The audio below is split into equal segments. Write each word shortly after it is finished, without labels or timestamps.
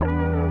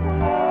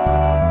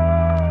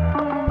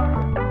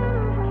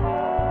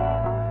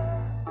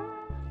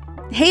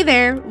Hey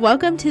there,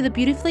 welcome to the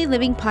Beautifully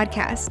Living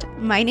podcast.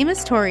 My name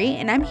is Tori,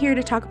 and I'm here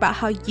to talk about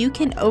how you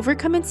can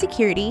overcome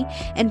insecurity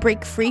and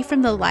break free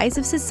from the lies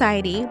of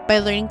society by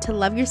learning to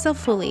love yourself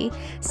fully,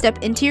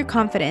 step into your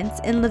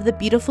confidence, and live the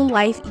beautiful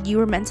life you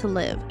were meant to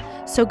live.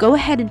 So go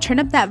ahead and turn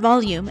up that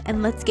volume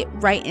and let's get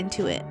right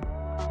into it.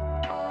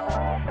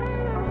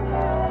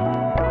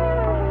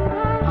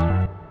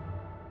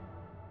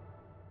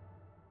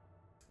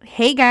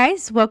 Hey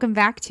guys, welcome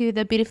back to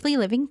the Beautifully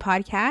Living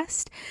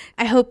podcast.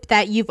 I hope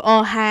that you've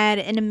all had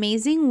an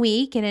amazing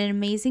week and an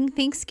amazing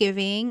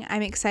Thanksgiving.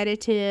 I'm excited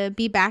to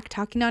be back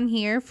talking on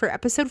here for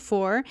episode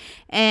 4,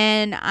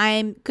 and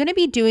I'm going to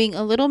be doing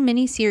a little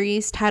mini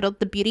series titled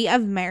The Beauty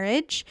of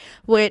Marriage,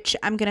 which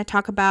I'm going to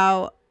talk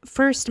about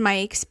first my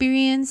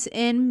experience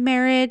in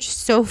marriage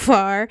so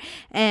far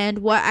and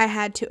what I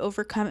had to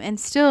overcome and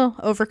still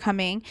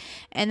overcoming.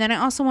 And then I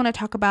also want to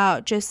talk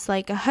about just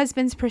like a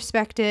husband's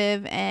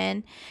perspective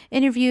and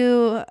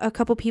interview a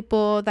couple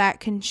people that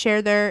can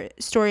share their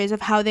stories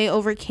of how they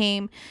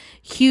overcame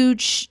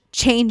huge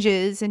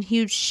changes and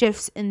huge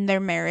shifts in their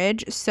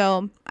marriage.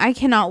 So I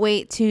cannot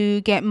wait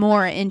to get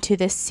more into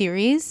this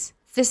series.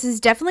 This is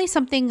definitely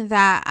something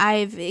that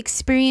I've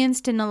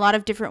experienced in a lot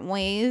of different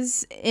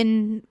ways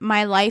in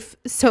my life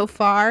so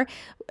far,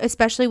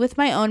 especially with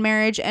my own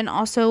marriage and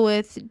also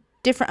with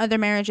different other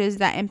marriages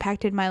that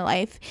impacted my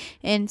life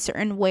in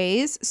certain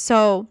ways.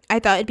 So I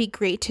thought it'd be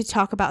great to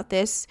talk about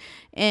this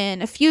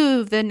in a few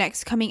of the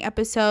next coming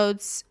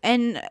episodes.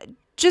 And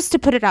just to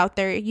put it out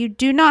there, you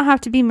do not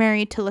have to be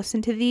married to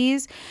listen to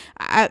these.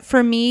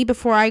 For me,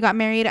 before I got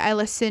married, I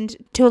listened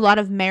to a lot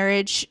of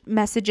marriage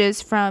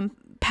messages from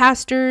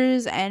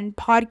pastors and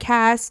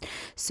podcasts.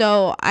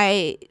 So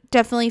I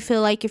definitely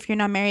feel like if you're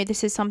not married,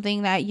 this is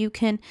something that you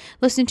can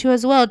listen to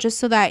as well, just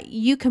so that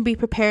you can be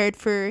prepared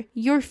for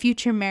your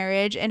future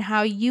marriage and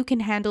how you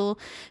can handle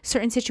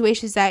certain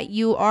situations that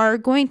you are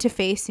going to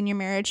face in your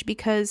marriage,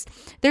 because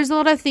there's a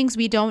lot of things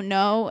we don't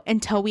know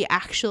until we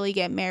actually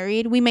get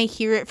married. We may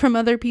hear it from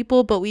other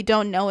people, but we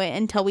don't know it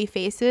until we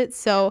face it.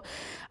 So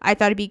I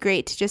thought it'd be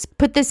great to just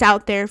put this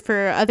out there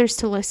for others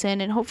to listen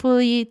and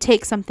hopefully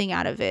take something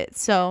out of it.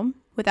 So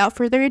without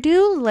further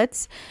ado,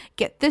 let's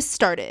get this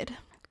started.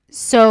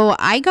 So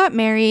I got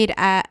married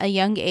at a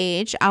young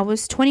age. I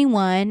was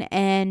 21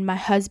 and my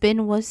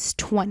husband was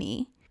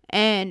 20.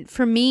 And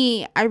for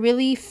me, I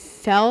really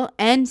felt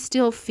and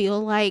still feel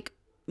like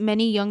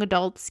many young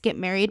adults get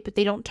married, but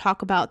they don't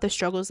talk about the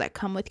struggles that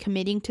come with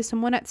committing to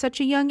someone at such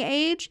a young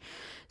age.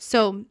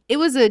 So it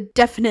was a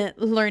definite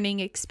learning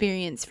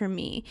experience for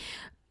me.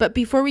 But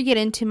before we get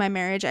into my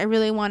marriage, I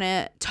really want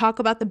to talk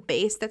about the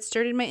base that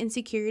started my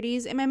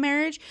insecurities in my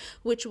marriage,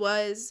 which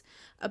was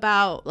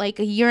about like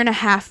a year and a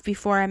half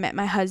before I met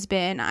my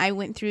husband. I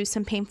went through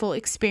some painful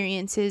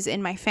experiences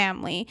in my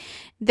family.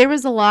 There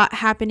was a lot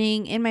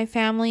happening in my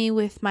family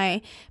with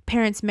my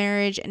parents'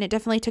 marriage, and it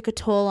definitely took a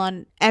toll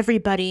on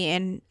everybody.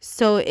 And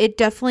so it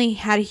definitely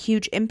had a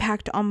huge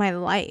impact on my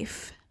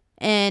life.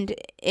 And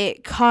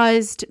it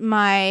caused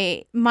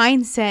my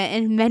mindset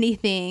and many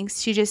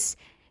things to just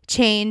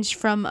change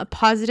from a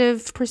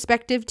positive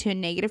perspective to a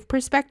negative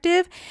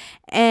perspective.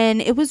 And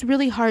it was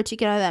really hard to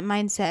get out of that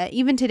mindset.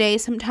 Even today,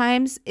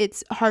 sometimes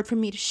it's hard for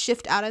me to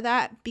shift out of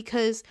that,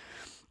 because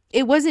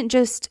it wasn't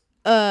just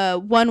a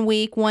 1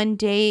 week, 1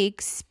 day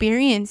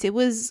experience. It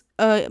was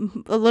a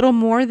little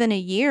more than a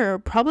year,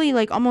 probably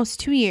like almost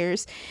 2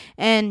 years.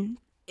 And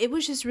it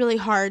was just really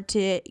hard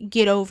to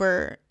get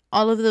over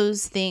all of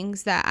those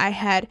things that I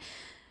had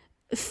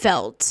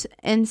felt.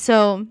 And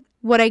so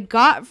what I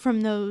got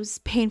from those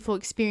painful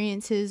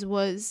experiences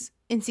was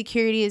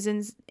insecurities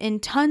in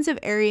tons of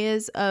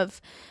areas of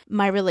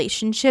my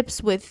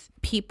relationships with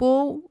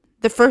people.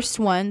 The first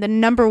one, the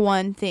number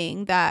one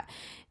thing that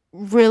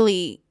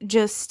really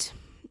just,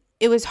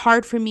 it was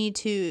hard for me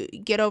to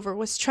get over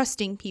was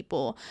trusting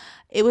people.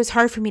 It was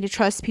hard for me to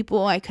trust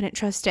people. I couldn't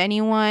trust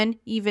anyone.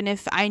 Even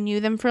if I knew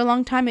them for a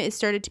long time, it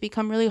started to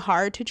become really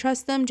hard to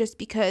trust them, just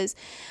because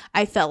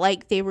I felt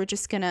like they were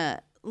just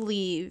gonna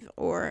leave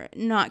or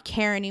not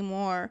care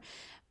anymore,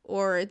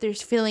 or their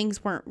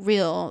feelings weren't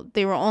real.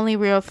 They were only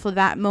real for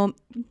that moment.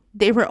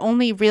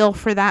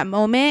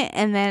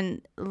 And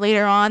then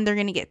later on, they're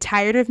going to get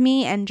tired of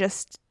me and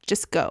just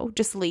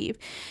leave.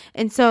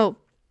 And so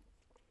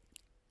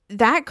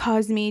that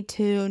caused me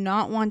to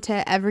not want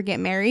to ever get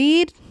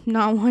married,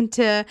 not want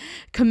to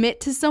commit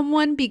to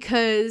someone,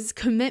 because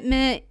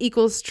commitment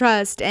equals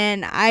trust.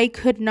 And I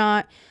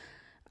couldn't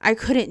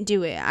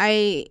do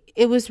it.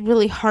 It was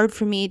really hard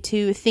for me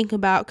to think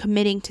about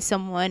committing to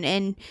someone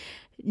and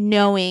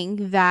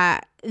knowing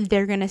that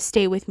they're going to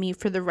stay with me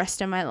for the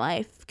rest of my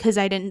life, because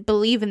I didn't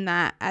believe in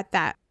that at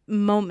that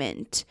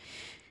moment.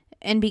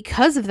 And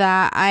because of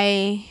that,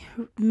 I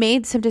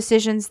made some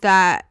decisions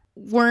that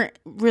weren't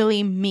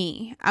really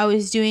me. I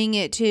was doing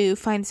it to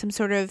find some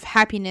sort of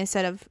happiness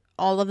out of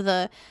all of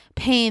the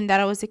pain that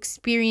I was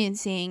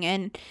experiencing.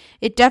 And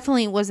it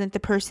definitely wasn't the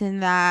person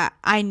that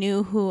I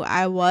knew who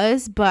I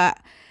was, but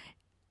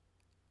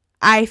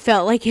I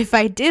felt like if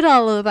I did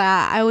all of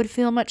that, I would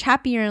feel much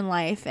happier in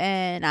life,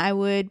 and I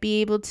would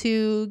be able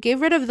to get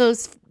rid of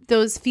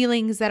those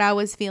feelings that I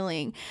was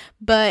feeling.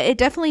 But it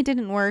definitely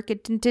didn't work.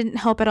 It didn't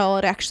help at all.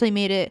 It actually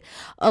made it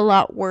a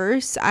lot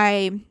worse.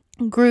 I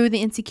grew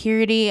the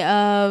insecurity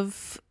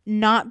of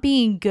not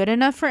being good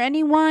enough for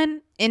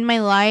anyone in my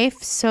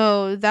life.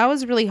 So that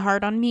was really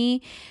hard on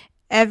me.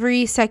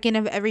 Every second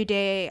of every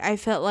day, I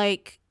felt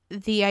like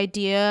the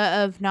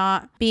idea of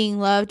not being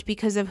loved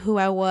because of who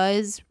I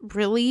was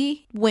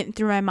really went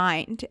through my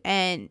mind,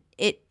 and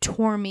it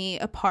tore me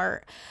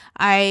apart.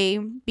 I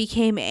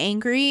became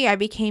angry. I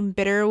became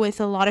bitter with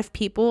a lot of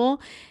people,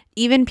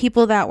 even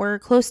people that were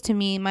close to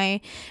me,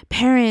 my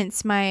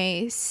parents,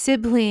 my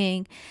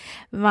sibling,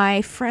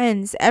 my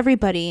friends,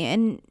 everybody.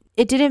 And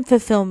it didn't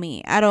fulfill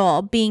me at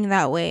all being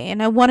that way.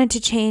 And I wanted to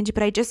change,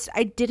 but I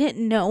didn't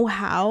know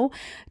how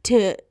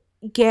to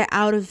get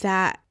out of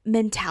that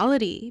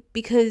mentality,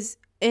 because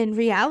in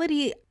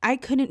reality, I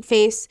couldn't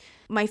face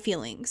my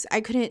feelings. I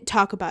couldn't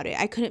talk about it.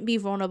 I couldn't be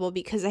vulnerable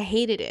because I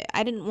hated it.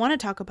 I didn't want to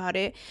talk about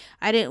it.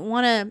 I didn't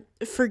want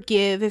to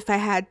forgive if I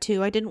had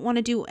to. I didn't want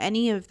to do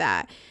any of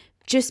that,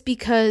 just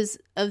because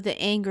of the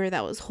anger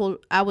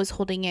that I was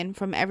holding in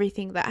from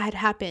everything that had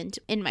happened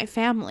in my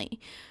family.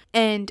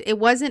 And it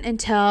wasn't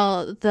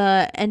until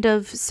the end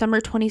of summer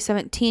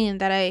 2017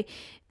 that I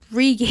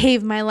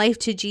regave my life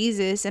to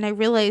Jesus, and I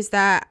realized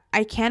that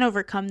I can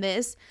overcome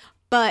this.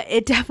 But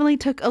it definitely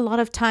took a lot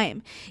of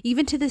time.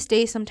 Even to this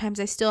day, sometimes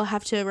I still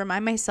have to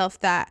remind myself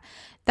that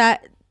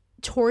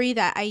Tori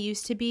that I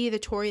used to be, the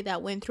Tori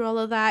that went through all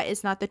of that,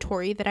 is not the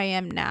Tori that I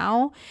am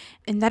now.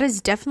 And that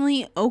is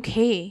definitely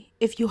okay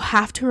if you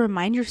have to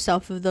remind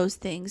yourself of those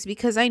things,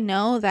 because I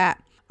know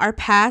that our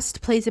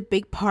past plays a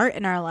big part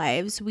in our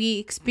lives. We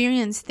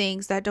experience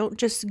things that don't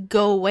just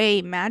go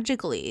away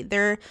magically.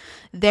 They're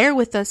there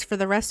with us for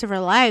the rest of our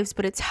lives,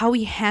 but it's how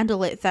we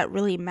handle it that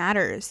really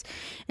matters.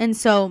 And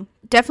so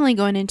definitely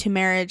going into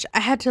marriage, I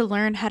had to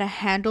learn how to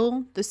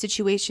handle the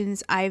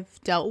situations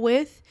I've dealt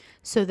with,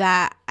 so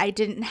that I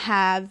didn't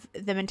have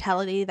the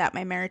mentality that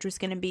my marriage was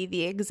going to be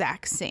the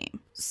exact same.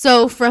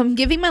 So from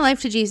giving my life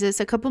to Jesus,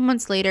 a couple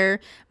months later,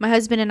 my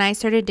husband and I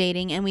started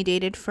dating, and we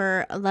dated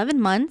for 11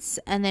 months,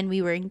 and then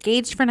we were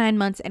engaged for 9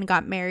 months and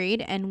got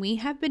married, and we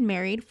have been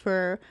married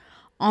for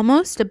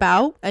almost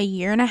about a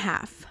year and a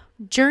half.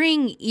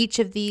 During each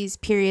of these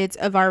periods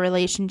of our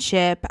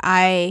relationship,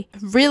 I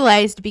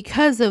realized,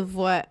 because of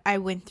what I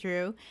went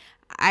through,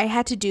 I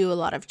had to do a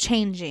lot of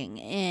changing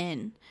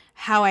in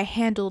how I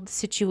handled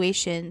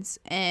situations,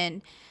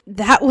 and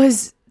that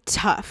was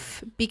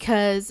tough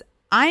because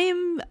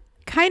I'm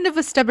kind of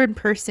a stubborn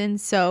person,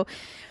 so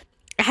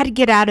I had to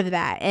get out of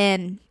that,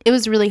 and it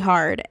was really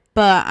hard.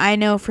 But I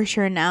know for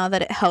sure now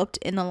that it helped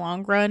in the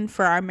long run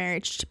for our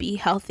marriage to be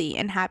healthy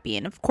and happy.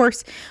 And of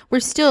course, we're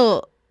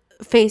still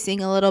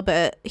facing a little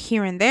bit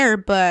here and there,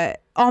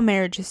 but all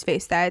marriages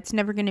face that. It's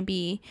never going to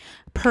be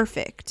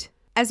perfect.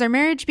 As our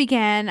marriage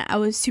began, I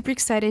was super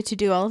excited to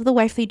do all of the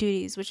wifely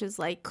duties, which is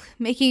like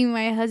making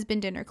my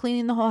husband dinner,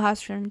 cleaning the whole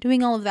house for him,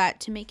 doing all of that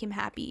to make him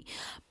happy.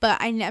 But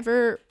I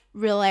never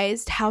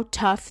realized how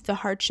tough the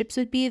hardships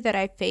would be that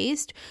I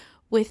faced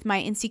with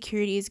my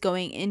insecurities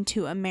going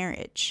into a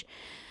marriage.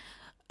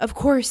 Of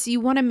course,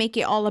 you want to make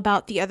it all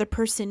about the other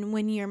person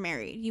when you're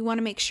married. You want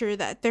to make sure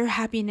that their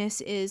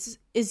happiness is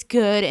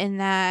good and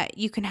that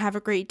you can have a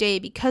great day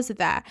because of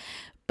that.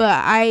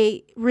 But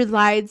I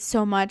relied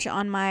so much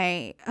on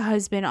my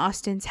husband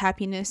Austin's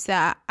happiness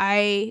that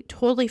I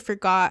totally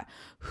forgot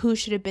who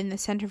should have been the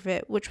center of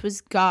it, which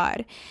was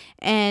God.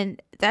 And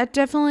that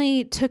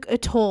definitely took a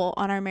toll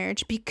on our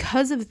marriage.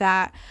 Because of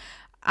that,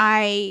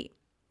 I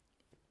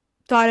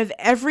thought of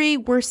every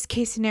worst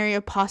case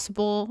scenario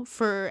possible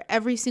for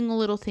every single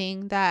little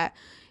thing that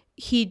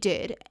he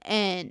did.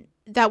 And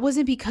that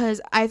wasn't because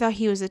I thought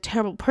he was a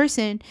terrible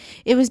person.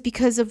 It was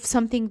because of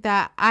something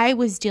that I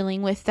was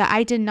dealing with that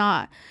I did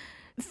not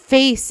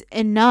face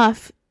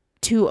enough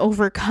to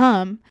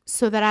overcome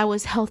so that I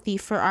was healthy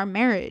for our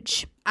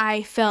marriage.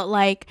 I felt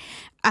like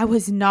I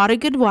was not a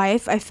good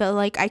wife. I felt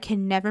like I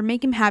can never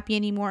make him happy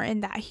anymore,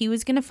 and that he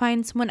was going to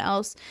find someone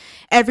else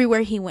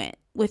everywhere he went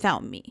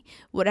without me.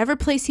 Whatever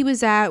place he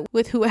was at,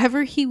 with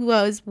whoever he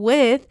was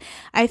with,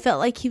 I felt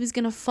like he was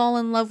going to fall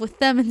in love with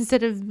them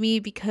instead of me,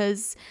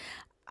 because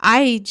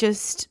I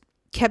just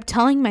kept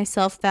telling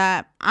myself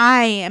that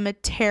I am a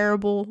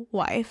terrible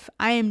wife.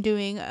 I am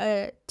doing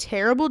a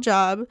terrible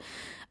job.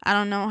 I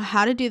don't know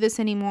how to do this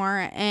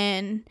anymore,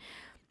 and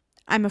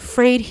I'm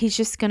afraid he's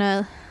just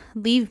gonna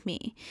leave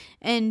me.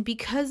 And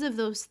because of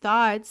those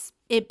thoughts,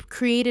 it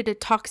created a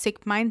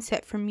toxic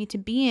mindset for me to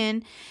be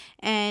in,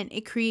 and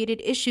it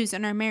created issues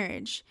in our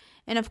marriage.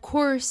 And of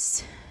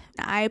course,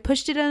 I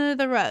pushed it under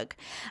the rug.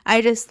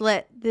 I just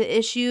let the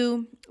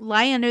issue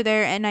lie under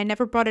there, and I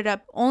never brought it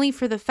up, only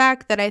for the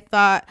fact that I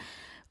thought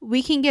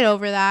we can get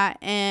over that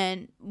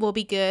and we'll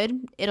be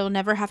good. It'll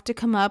never have to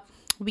come up.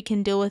 We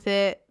can deal with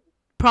it.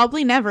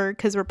 Probably never,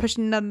 because we're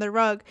pushing it under the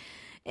rug.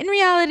 In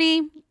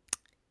reality,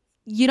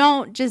 you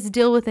don't just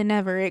deal with it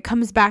never. It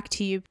comes back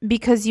to you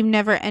because you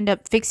never end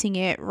up fixing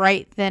it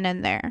right then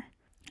and there.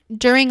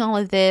 during all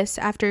of this,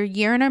 after a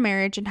year in our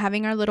marriage and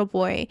having our little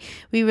boy,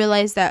 we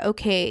realized that,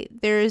 okay,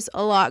 there's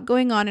a lot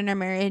going on in our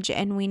marriage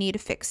and we need to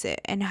fix it.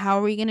 And how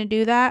are we going to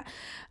do that?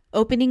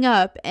 Opening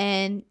up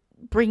and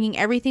bringing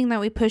everything that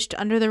we pushed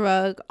under the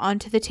rug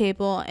onto the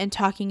table and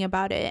talking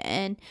about it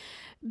and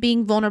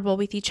being vulnerable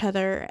with each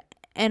other,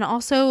 and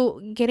also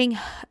getting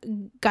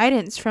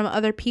guidance from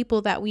other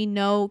people that we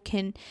know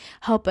can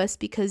help us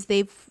because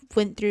they've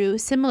went through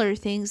similar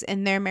things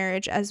in their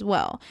marriage as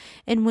well.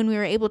 And when we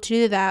were able to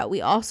do that,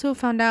 we also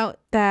found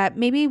out that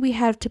maybe we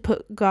have to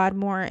put God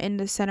more in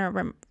the center of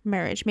our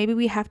marriage. Maybe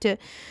we have to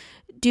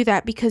do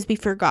that because we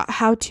forgot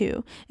how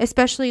to,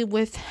 especially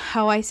with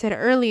how I said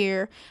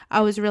earlier,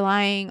 I was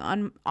relying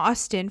on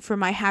Austin for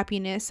my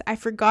happiness. I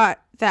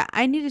forgot that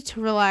I needed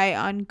to rely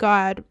on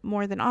God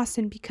more than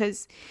Austin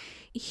because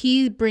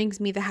he brings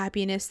me the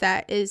happiness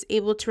that is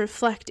able to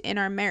reflect in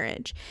our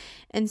marriage.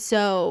 And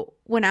so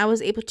when I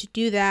was able to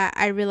do that,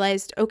 I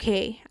realized,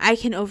 okay, I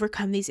can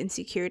overcome these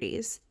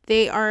insecurities.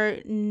 They are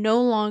no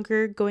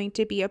longer going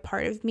to be a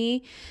part of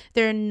me.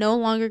 They're no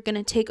longer going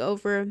to take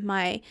over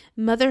my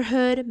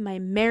motherhood, my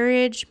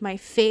marriage, my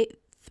faith,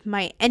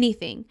 my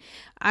anything.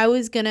 I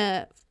was going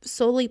to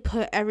solely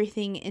put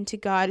everything into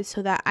God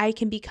so that I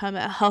can become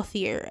a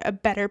healthier, a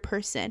better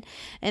person,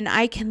 and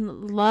I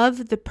can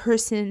love the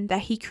person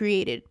that he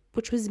created,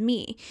 which was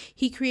me.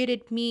 He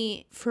created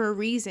me for a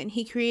reason.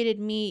 He created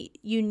me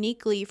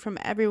uniquely from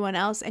everyone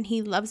else, and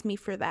he loves me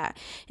for that.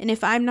 And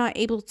if I'm not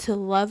able to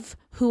love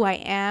who I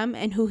am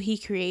and who he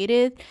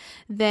created,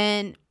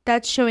 then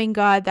that's showing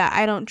God that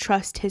I don't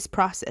trust his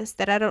process,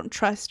 that I don't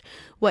trust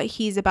what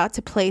he's about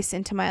to place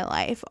into my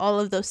life, all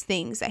of those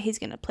things that he's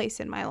going to place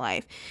in my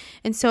life.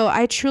 And so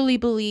I truly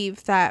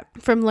believe that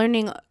from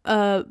learning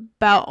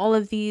about all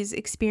of these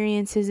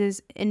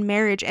experiences in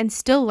marriage and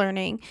still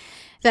learning,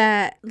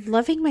 that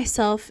loving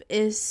myself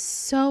is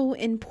so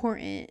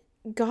important.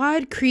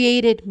 God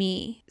created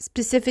me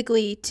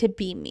specifically to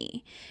be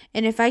me.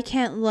 And if I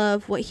can't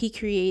love what he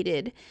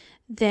created,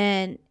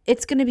 then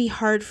it's going to be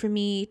hard for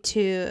me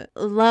to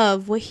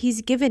love what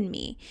he's given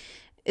me,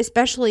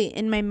 especially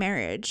in my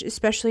marriage,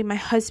 especially my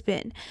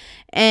husband.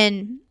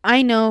 And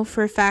I know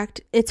for a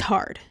fact it's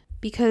hard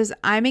because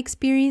I'm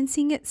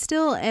experiencing it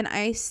still, and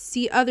I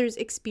see others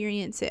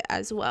experience it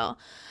as well.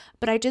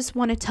 But I just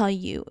want to tell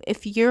you,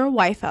 if you're a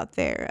wife out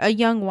there, a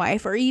young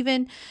wife, or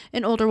even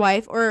an older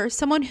wife, or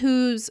someone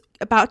who's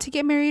about to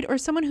get married, or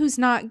someone who's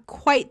not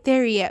quite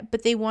there yet,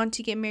 but they want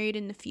to get married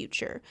in the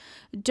future,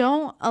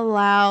 don't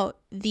allow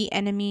the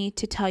enemy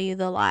to tell you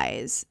the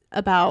lies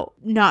about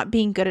not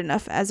being good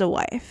enough as a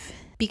wife,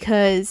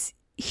 because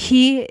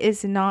he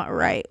is not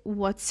right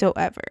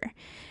whatsoever.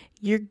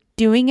 You're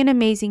doing an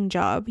amazing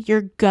job.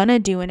 You're gonna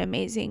do an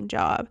amazing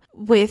job.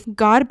 With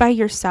God by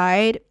your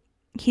side,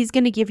 he's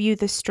going to give you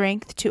the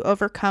strength to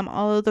overcome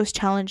all of those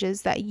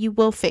challenges that you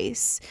will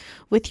face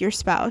with your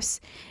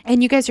spouse.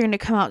 And you guys are going to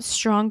come out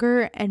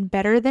stronger and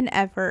better than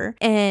ever.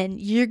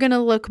 And you're going to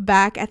look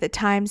back at the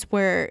times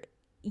where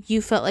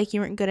you felt like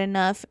you weren't good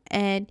enough,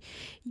 and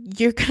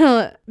you're going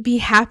to be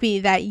happy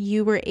that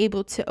you were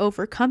able to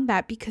overcome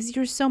that because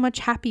you're so much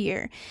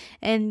happier.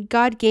 And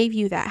God gave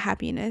you that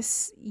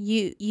happiness.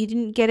 You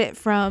didn't get it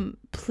from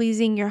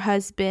pleasing your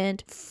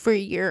husband for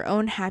your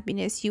own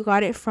happiness. You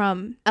got it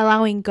from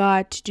allowing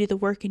God to do the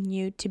work in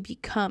you to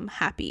become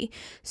happy,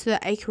 so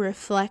that I can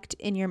reflect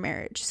in your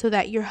marriage, so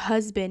that your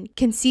husband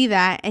can see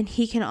that and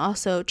he can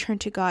also turn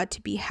to God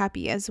to be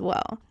happy as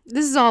well.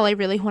 This is all I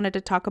really wanted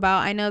to talk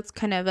about. I know it's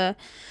kind of a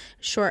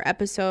short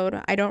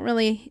episode. I don't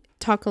really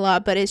talk a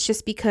lot, but it's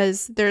just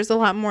because there's a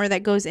lot more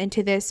that goes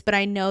into this, but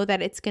I know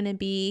that it's going to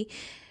be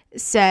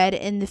said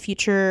in the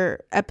future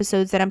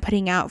episodes that I'm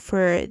putting out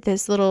for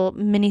this little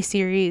mini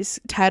series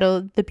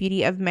titled The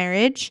Beauty of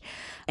Marriage.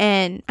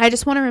 And I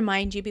just want to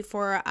remind you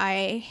before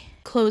I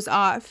close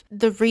off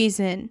the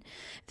reason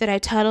that I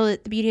titled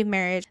it The Beauty of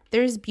Marriage.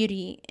 There's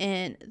beauty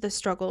in the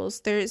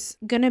struggles. There's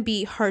going to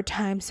be hard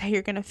times that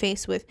you're going to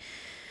face with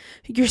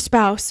your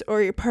spouse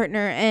or your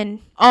partner, and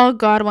all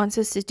God wants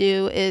us to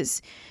do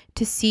is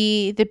to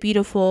see the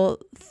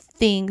beautiful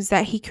things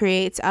that he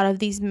creates out of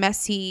these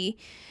messy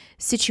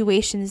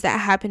situations that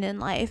happen in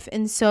life.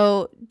 And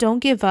so don't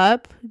give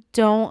up.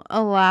 Don't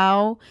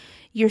allow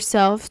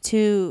yourself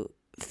to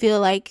feel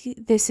like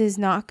this is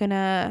not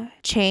gonna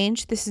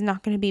change, this is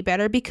not gonna be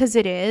better, because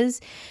it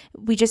is.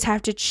 We just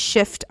have to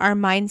shift our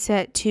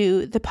mindset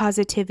to the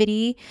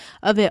positivity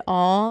of it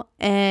all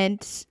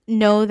and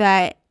know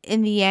that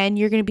in the end,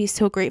 you're going to be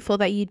so grateful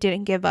that you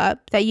didn't give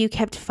up, that you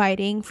kept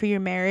fighting for your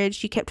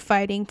marriage, you kept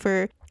fighting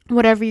for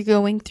whatever you're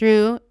going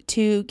through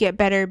to get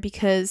better,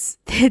 because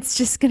it's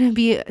just going to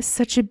be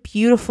such a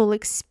beautiful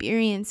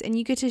experience, and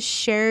you get to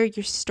share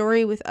your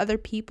story with other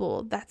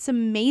people. That's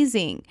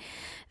amazing.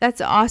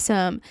 That's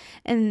awesome.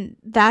 And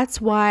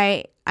that's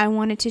why I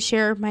wanted to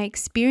share my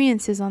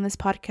experiences on this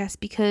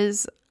podcast,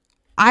 because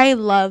I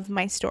love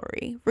my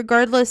story,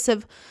 regardless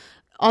of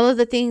all of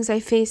the things I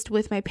faced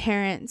with my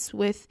parents,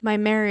 with my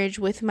marriage,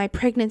 with my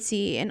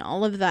pregnancy, and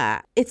all of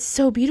that. It's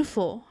so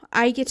beautiful.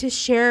 I get to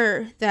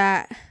share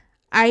that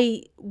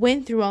I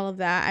went through all of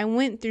that. I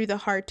went through the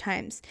hard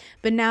times,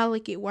 but now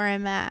look at where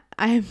I'm at.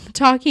 I'm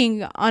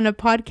talking on a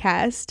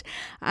podcast.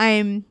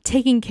 I'm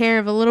taking care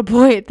of a little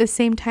boy at the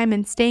same time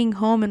and staying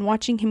home and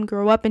watching him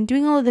grow up and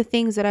doing all of the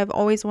things that I've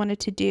always wanted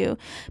to do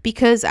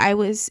because I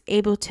was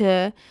able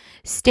to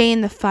stay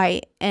in the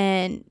fight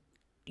and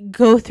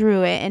go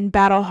through it and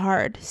battle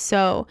hard.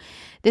 So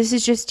this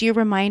is just your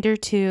reminder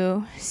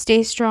to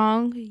stay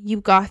strong.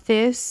 You got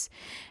this.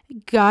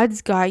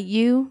 God's got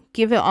you.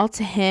 Give it all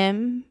to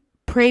him.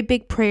 Pray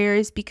big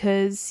prayers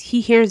because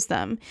he hears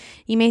them.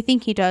 You may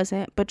think he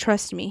doesn't, but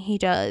trust me, he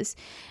does.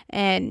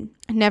 And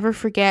never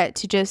forget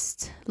to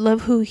just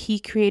love who he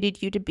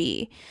created you to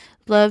be.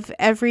 Love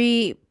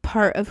every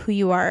part of who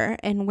you are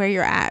and where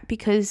you're at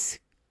because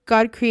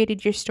God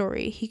created your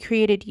story. He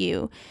created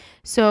you.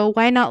 So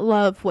why not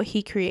love what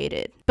he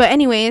created? But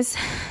anyways,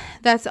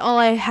 that's all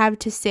I have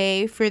to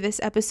say for this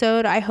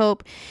episode. I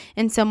hope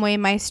in some way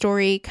my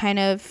story kind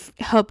of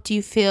helped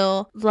you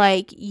feel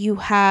like you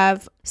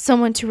have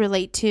someone to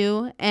relate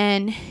to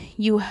and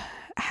you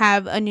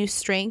have a new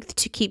strength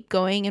to keep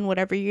going in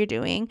whatever you're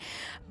doing.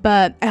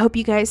 But I hope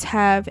you guys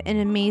have an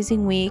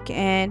amazing week,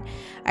 and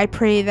I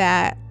pray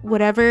that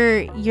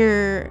whatever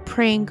you're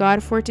praying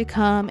God for to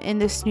come in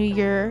this new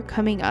year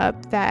coming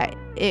up, that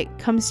it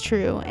comes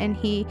true and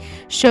he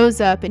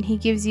shows up and he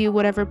gives you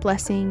whatever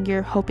blessing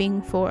you're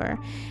hoping for.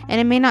 And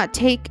it may not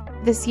take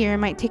this year, it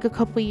might take a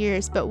couple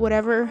years, but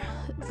whatever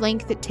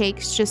length it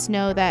takes, just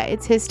know that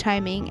it's his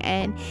timing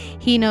and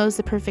he knows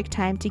the perfect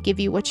time to give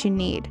you what you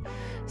need.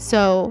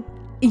 So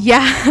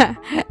yeah,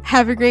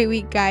 have a great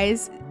week,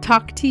 guys.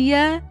 Talk to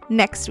ya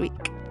next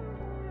week.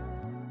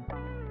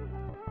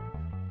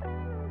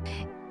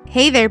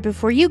 Hey there,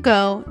 before you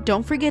go,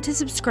 don't forget to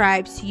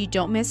subscribe so you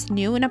don't miss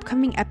new and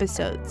upcoming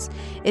episodes.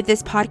 If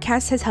this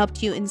podcast has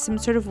helped you in some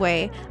sort of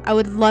way, I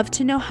would love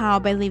to know how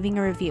by leaving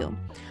a review.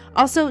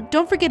 Also,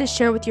 don't forget to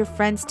share with your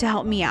friends to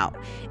help me out.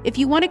 If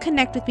you want to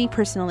connect with me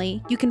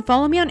personally, you can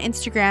follow me on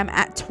Instagram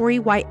at Tori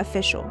White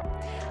Official.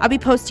 I'll be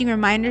posting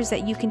reminders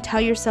that you can tell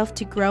yourself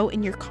to grow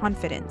in your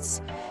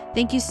confidence.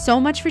 Thank you so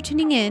much for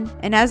tuning in,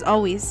 and as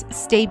always,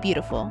 stay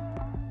beautiful.